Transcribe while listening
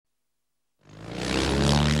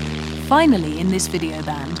Finally, in this video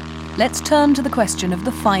band, let's turn to the question of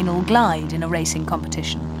the final glide in a racing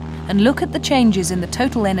competition and look at the changes in the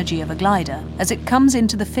total energy of a glider as it comes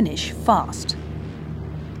into the finish fast.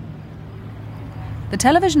 The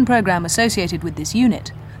television programme associated with this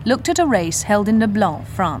unit looked at a race held in Leblanc,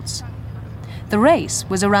 France. The race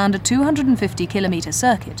was around a 250-kilometre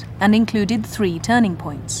circuit and included 3 turning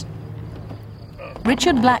points.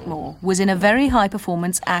 Richard Blackmore was in a very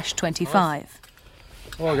high-performance Ash 25.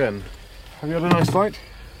 Well, again, have you had a nice flight?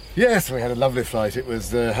 Yes, we had a lovely flight. It was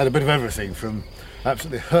had a bit of everything, from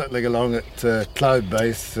absolutely hurtling along at cloud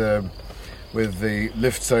base with the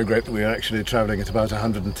lift so great that we were actually travelling at about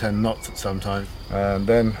 110 knots at some time. And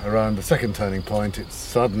then around the second turning point, it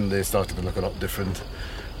suddenly started to look a lot different,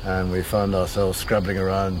 and we found ourselves scrabbling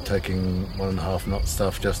around, taking 1.5 knot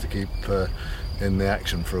stuff just to keep in the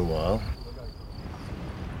action for a while.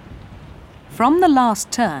 From the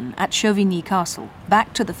last turn at Chauvigny Castle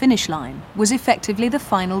back to the finish line was effectively the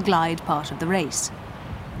final glide part of the race.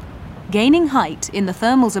 Gaining height in the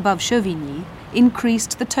thermals above Chauvigny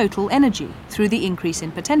increased the total energy through the increase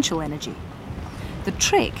in potential energy. The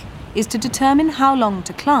trick is to determine how long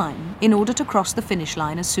to climb in order to cross the finish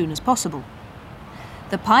line as soon as possible.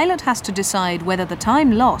 The pilot has to decide whether the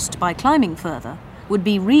time lost by climbing further would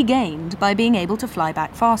be regained by being able to fly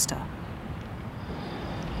back faster.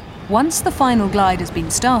 Once the final glide has been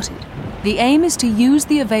started, the aim is to use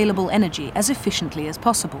the available energy as efficiently as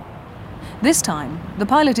possible. This time, the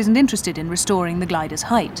pilot isn't interested in restoring the glider's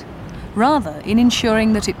height, rather in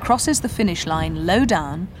ensuring that it crosses the finish line low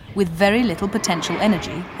down with very little potential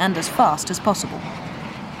energy and as fast as possible.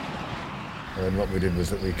 And what we did was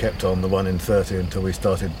that we kept on the 1 in 30 until we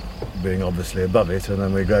started being obviously above it, and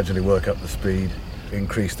then we gradually work up the speed,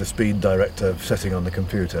 increase the speed director setting on the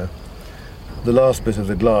computer. The last bit of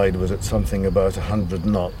the glide was at something about 100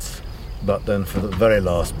 knots, but then for the very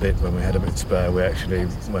last bit, when we had a bit spare, we actually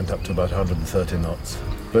went up to about 130 knots.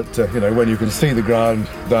 But, when you can see the ground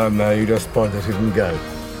down there, you just point at it and go.